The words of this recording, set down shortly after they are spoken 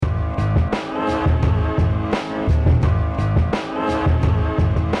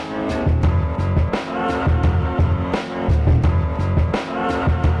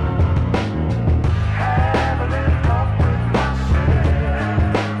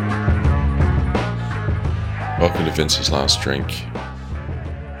Welcome to Vince's Last Drink.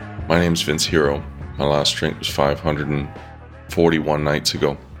 My name's Vince Hero. My last drink was 541 nights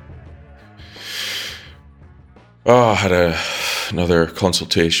ago. I had another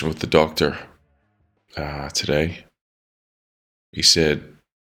consultation with the doctor today. He said,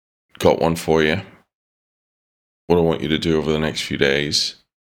 got one for you. What I want you to do over the next few days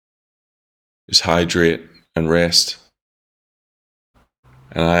is hydrate and rest.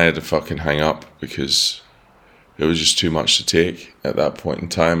 And I had to fucking hang up because it was just too much to take at that point in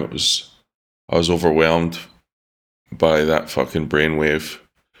time. I was overwhelmed by that fucking brainwave.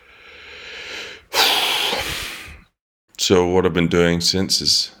 So what I've been doing since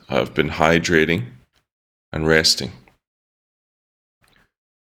is I've been hydrating and resting.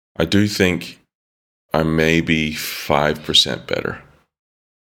 I do think I may be 5% better.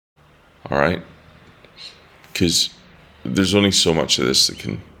 Alright? Because there's only so much of this that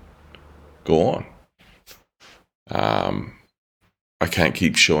can go on. I can't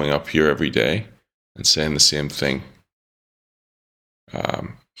keep showing up here every day and saying the same thing.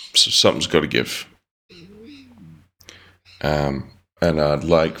 So something's got to give. And I'd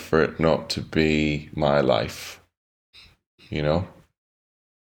like for it not to be my life. You know?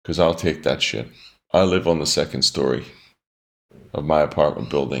 Because I'll take that shit. I live on the second story of my apartment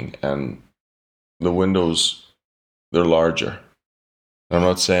building, and the windows, they're larger. I'm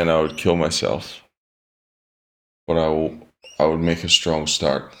not saying I would kill myself, but I would make a strong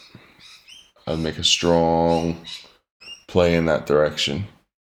start. I'd make a strong play in that direction.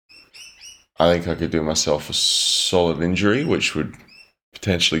 I think I could do myself a solid injury, which would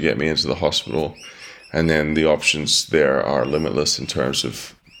potentially get me into the hospital. And then the options there are limitless in terms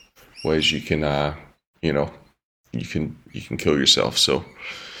of ways you can, you can kill yourself. So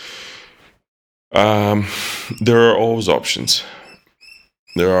there are always options.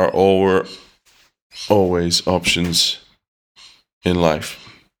 There are always options in life.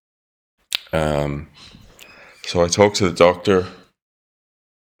 So I talked to the doctor,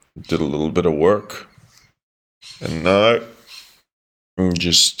 did a little bit of work, and now I'm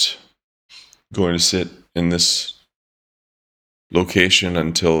just going to sit in this location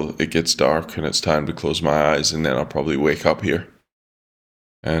until it gets dark and it's time to close my eyes, and then I'll probably wake up here.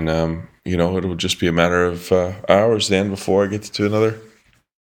 And, it'll just be a matter of hours then before I get to do another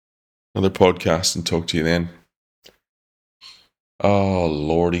podcast and talk to you then. Oh,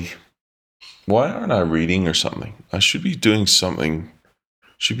 Lordy. Why aren't I reading or something? I should be doing something.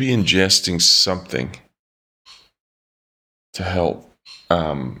 Should be ingesting something to help,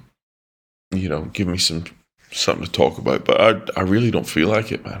 give me something to talk about. But I really don't feel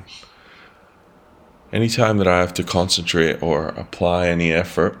like it, man. Anytime that I have to concentrate or apply any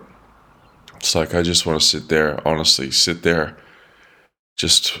effort, it's like I just want to sit there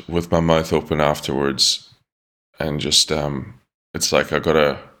just with my mouth open afterwards, and just, it's like I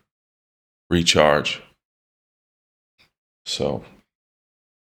gotta recharge. So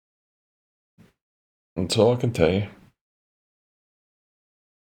that's all I can tell you.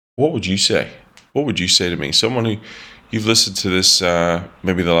 What would you say? What would you say to me? Someone who, you've listened to this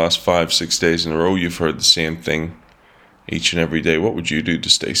maybe the last 5-6 days in a row, you've heard the same thing each and every day. What would you do to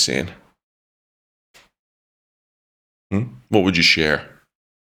stay sane? What would you share?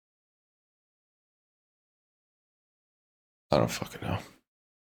 I don't fucking know.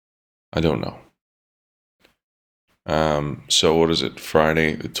 I don't know. So what is it?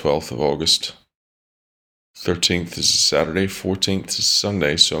 Friday, the 12th of August. 13th is Saturday. 14th is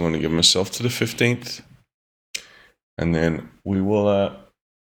Sunday. So I'm going to give myself to the 15th. And then we will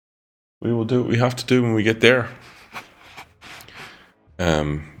do what we have to do when we get there.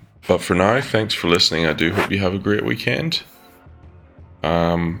 But for now, thanks for listening. I do hope you have a great weekend.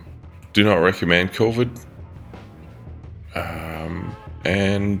 Do not recommend COVID.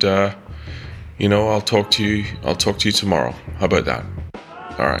 I'll talk to you tomorrow. How about that?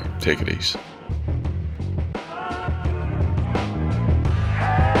 All right, take it easy.